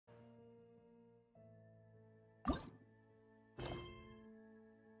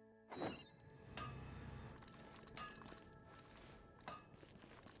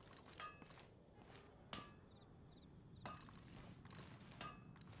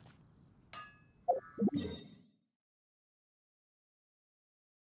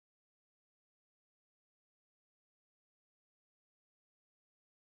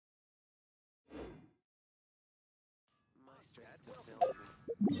mystery still fills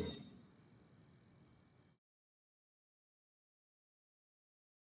me.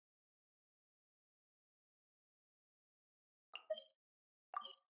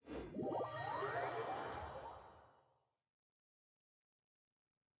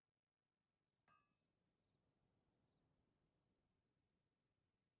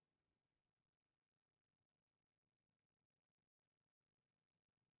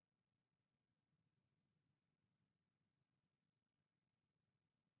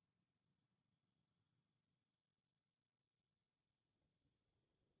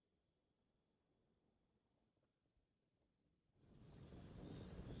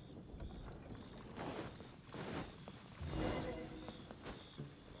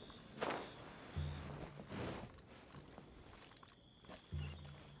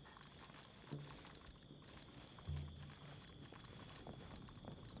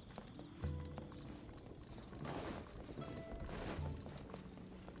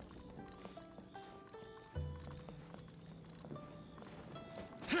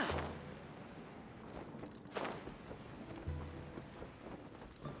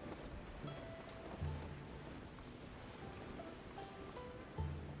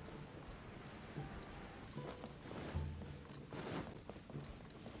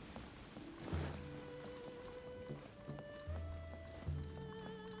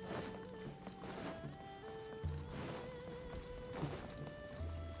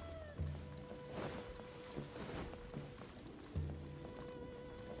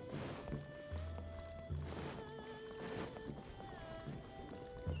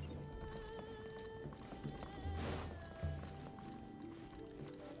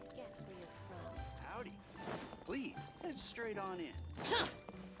 Howdy. Please, head straight on in.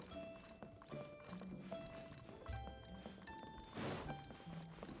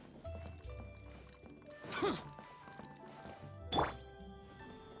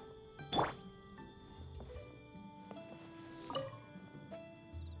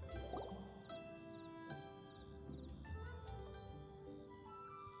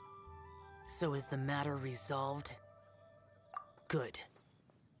 So is the matter resolved? Good.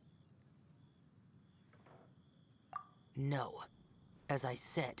 No. As I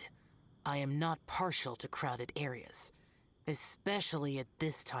said, I am not partial to crowded areas, especially at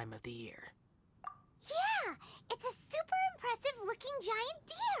this time of the year. Yeah! It's a super impressive looking giant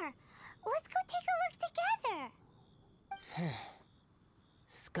deer! Let's go take a look together!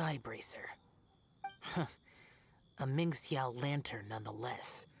 Skybracer. Huh. A Ming Xiao lantern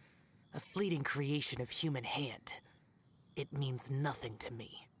nonetheless. A fleeting creation of human hand. It means nothing to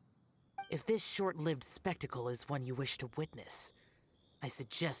me. If this short-lived spectacle is one you wish to witness, I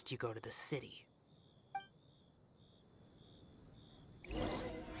suggest you go to the city.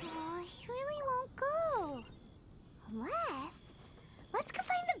 Oh, he really won't go. Unless... let's go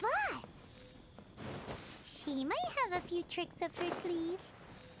find the boss. She might have a few tricks up her sleeve.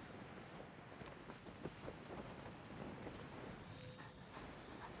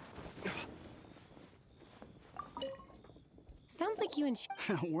 Sounds like you and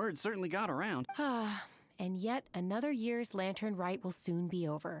Word certainly got around. and yet another year's lantern rite will soon be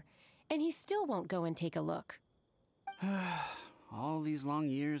over, and he still won't go and take a look. All these long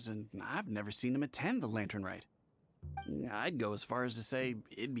years, and I've never seen him attend the lantern rite. I'd go as far as to say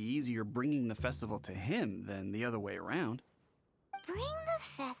it'd be easier bringing the festival to him than the other way around. Bring the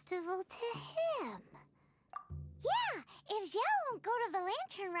festival to him. Yeah, if Xiao won't go to the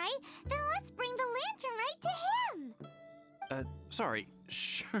lantern rite, then let's bring the lantern rite to him. Sorry,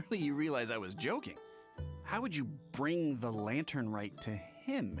 surely you realize I was joking. How would you bring the lantern rite to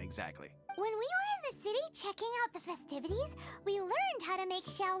him exactly? When we were in the city checking out the festivities, we learned how to make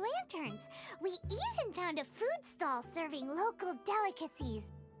Xiao lanterns. We even found a food stall serving local delicacies.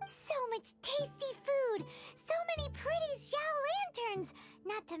 So much tasty food! So many pretty Xiao lanterns!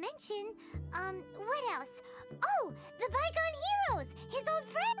 Not to mention, what else? Oh, the Bygone Heroes! His old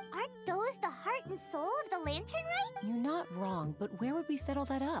friend! Aren't those the heart and soul of the lantern rite? You're not wrong, but where would we settle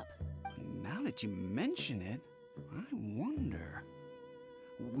that up? Now that you mention it, I wonder.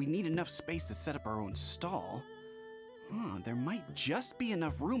 We need enough space to set up our own stall. There might just be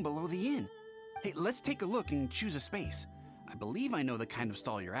enough room below the inn. Hey, let's take a look and choose a space. I believe I know the kind of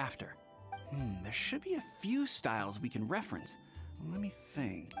stall you're after. There should be a few styles we can reference. Let me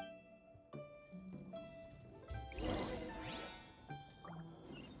think.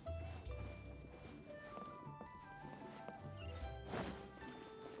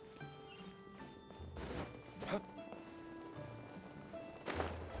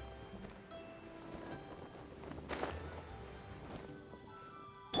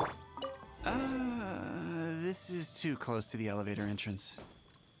 this is too close to the elevator entrance.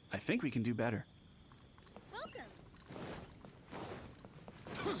 I think we can do better.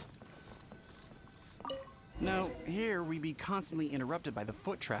 No, here we'd be constantly interrupted by the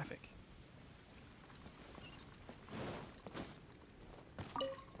foot traffic.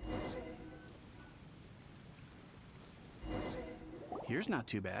 Here's not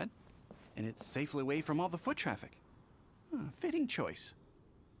too bad, and it's safely away from all the foot traffic. Fitting choice.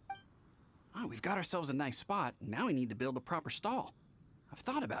 We've got ourselves a nice spot. Now we need to build a proper stall. I've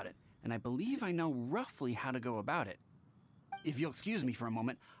thought about it, and I believe I know roughly how to go about it. If you'll excuse me for a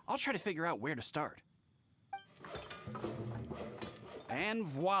moment, I'll try to figure out where to start. And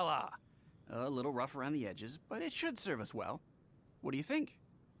voila! A little rough around the edges, but it should serve us well. What do you think?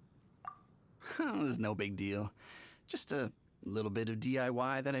 It's no big deal. Just a little bit of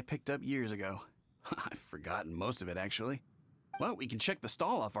DIY that I picked up years ago. I've forgotten most of it, actually. Well, we can check the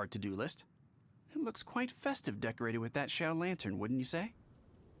stall off our to-do list. It looks quite festive decorated with that Xiao lantern, wouldn't you say?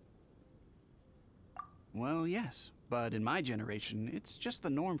 Well, yes, but in my generation, it's just the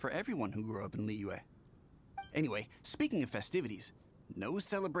norm for everyone who grew up in Liyue. Anyway, speaking of festivities, no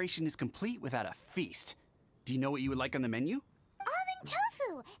celebration is complete without a feast. Do you know what you would like on the menu? Almond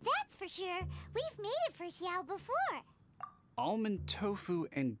tofu, that's for sure. We've made it for Xiao before. Almond tofu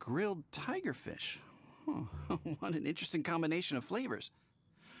and grilled tigerfish. Huh. What an interesting combination of flavors.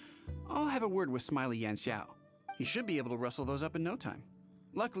 I'll have a word with Smiley Yan Xiao. He should be able to rustle those up in no time.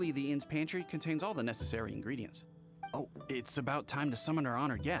 Luckily, the inn's pantry contains all the necessary ingredients. Oh, it's about time to summon our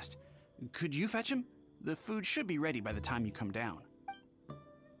honored guest. Could you fetch him? The food should be ready by the time you come down.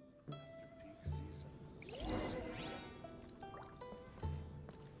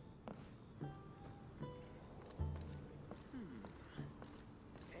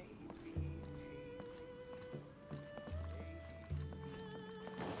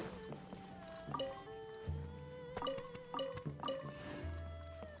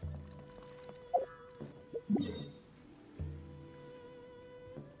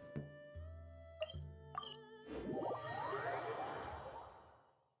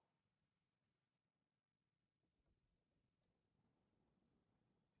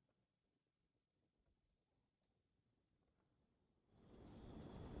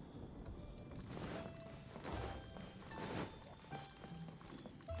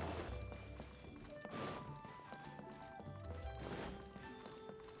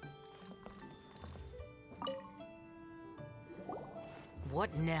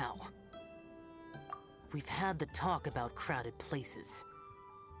 What now? We've had the talk about crowded places.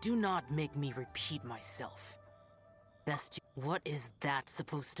 Do not make me repeat myself. What is that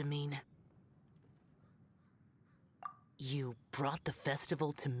supposed to mean? You brought the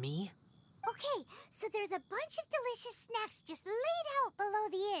festival to me? Okay, so there's a bunch of delicious snacks just laid out below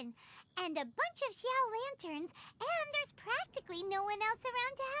the inn, and a bunch of Xiao lanterns, and there's practically no one else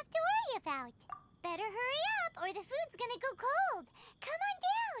around to have to worry about. Better hurry up, or the food's gonna go cold. Come on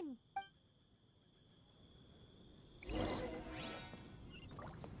down.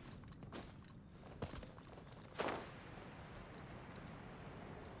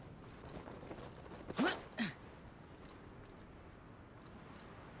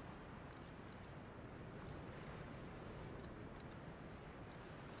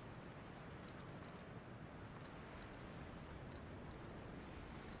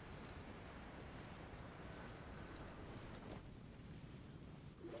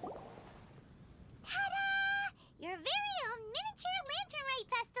 Your very own miniature Lantern Rite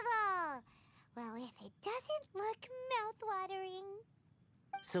Festival! Well, if it doesn't look mouth-watering.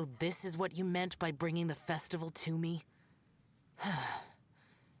 So this is what you meant by bringing the festival to me?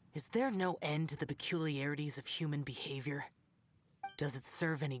 Is there no end to the peculiarities of human behavior? Does it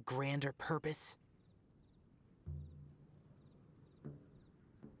serve any grander purpose?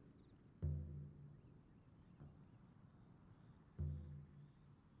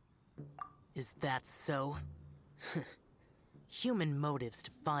 Is that so? Human motives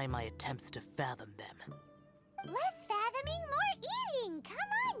defy my attempts to fathom them. Less fathoming, more eating!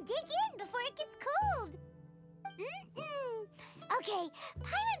 Come on, dig in before it gets cold! Okay,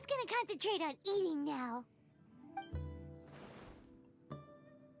 Paimon's gonna concentrate on eating now.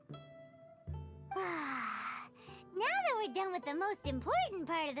 Now that we're done with the most important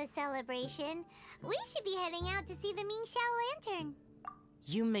part of the celebration, we should be heading out to see the Ming Xiao Lantern.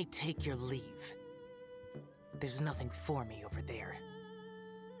 You may take your leave. There's nothing for me over there.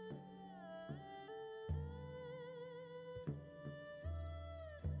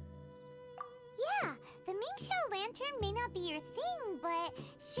 Yeah, the Ming Xiao Lantern may not be your thing, but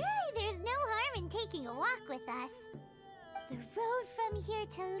surely there's no harm in taking a walk with us. The road from here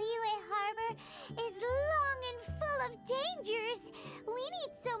to Liyue Harbor is long and full of dangers. We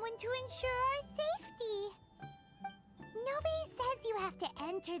need someone to ensure our safety. Nobody says you have to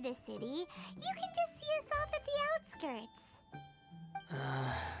enter the city. You can just see us off at the outskirts.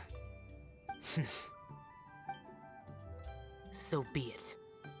 So be it.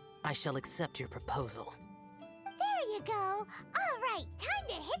 I shall accept your proposal. There you go. All right, time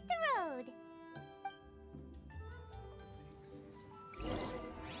to hit the road.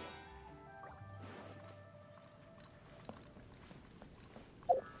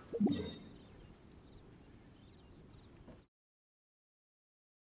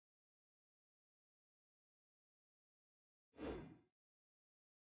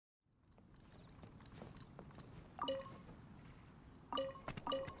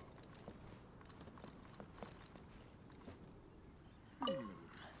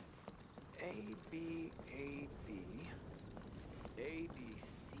 A, B, A, B, A, B, C,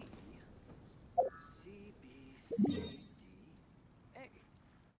 C, B, C, D, A.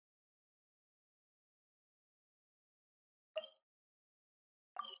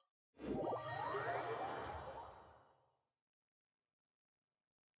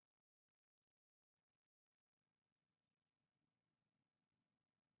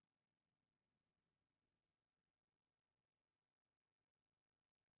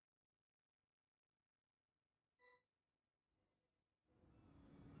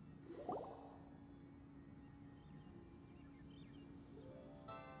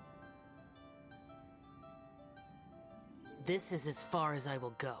 This is as far as I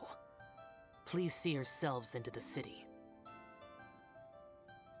will go. Please see yourselves into the city.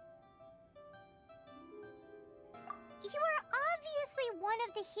 You are obviously one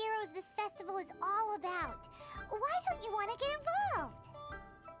of the heroes this festival is all about. Why don't you want to get involved?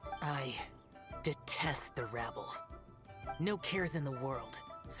 I detest the rabble. No cares in the world.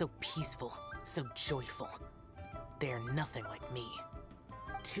 So peaceful, so joyful. They are nothing like me.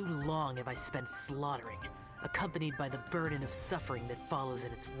 Too long have I spent slaughtering, accompanied by the burden of suffering that follows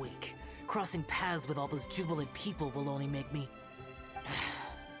in its wake. Crossing paths with all those jubilant people will only make me...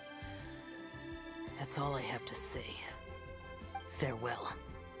 That's all I have to say. Farewell.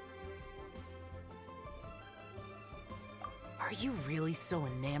 Are you really so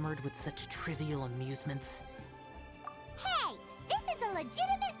enamored with such trivial amusements? Hey, this is a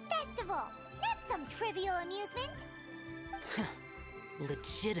legitimate festival, not some trivial amusement.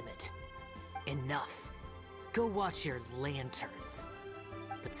 Legitimate. Enough. Go watch your lanterns.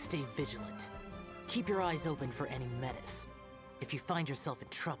 But stay vigilant. Keep your eyes open for any menace. If you find yourself in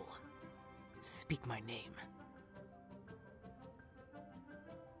trouble, speak my name.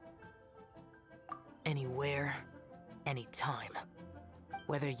 Anywhere, anytime.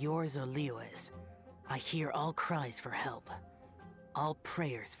 Whether yours or Liyue's, I hear all cries for help, all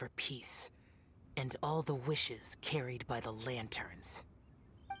prayers for peace, and all the wishes carried by the lanterns.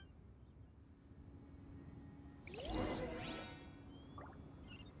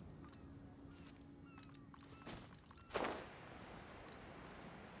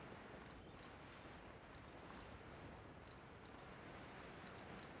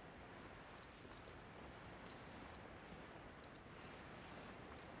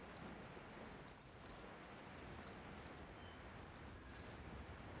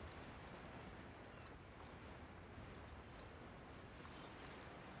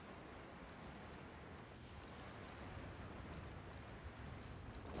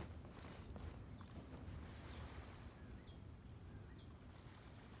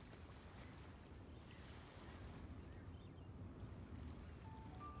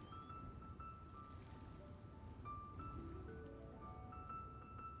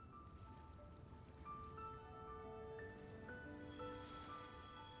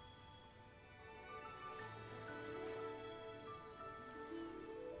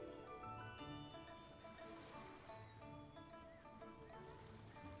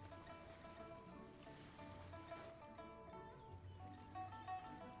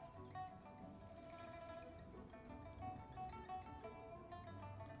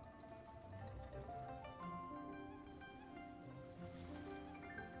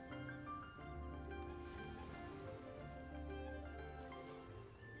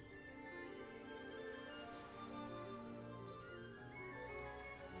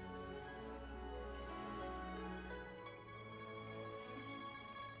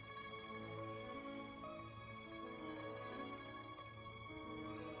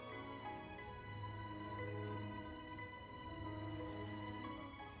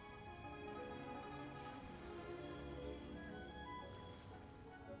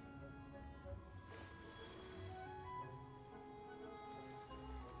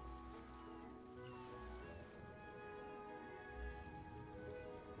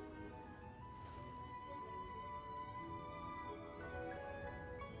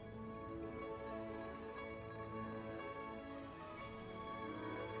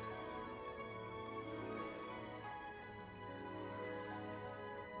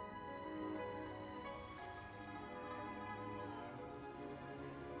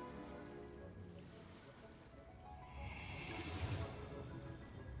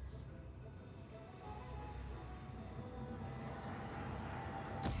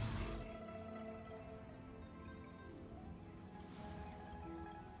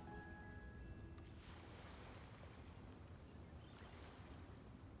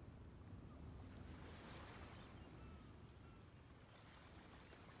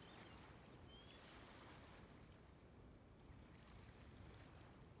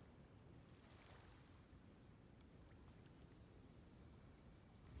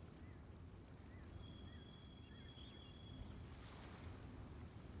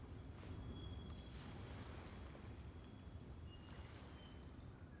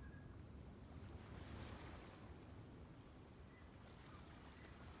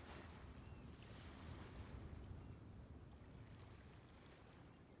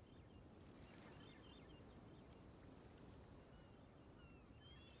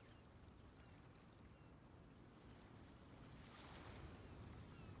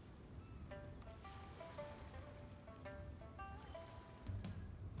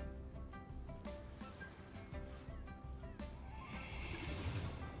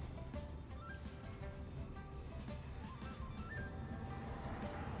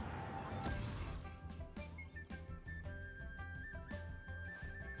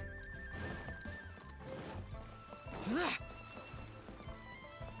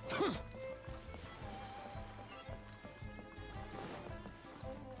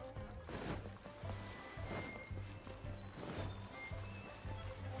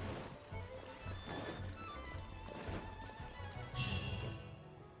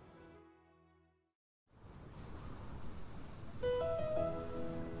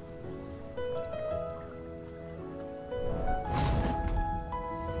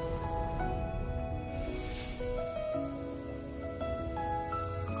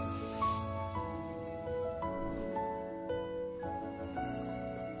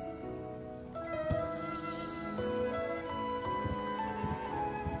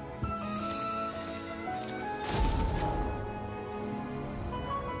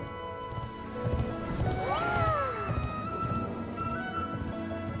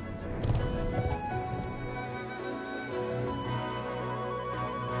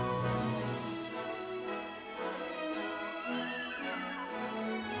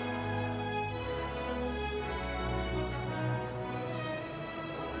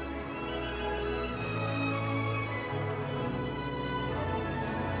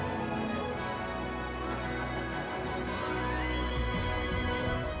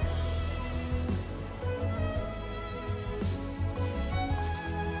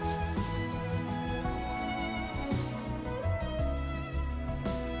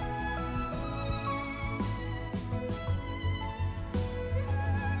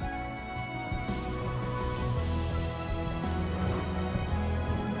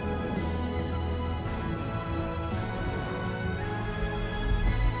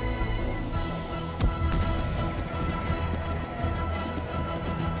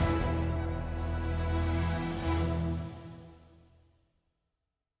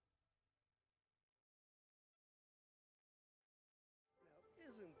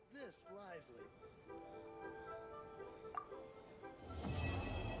 Isn't this lively?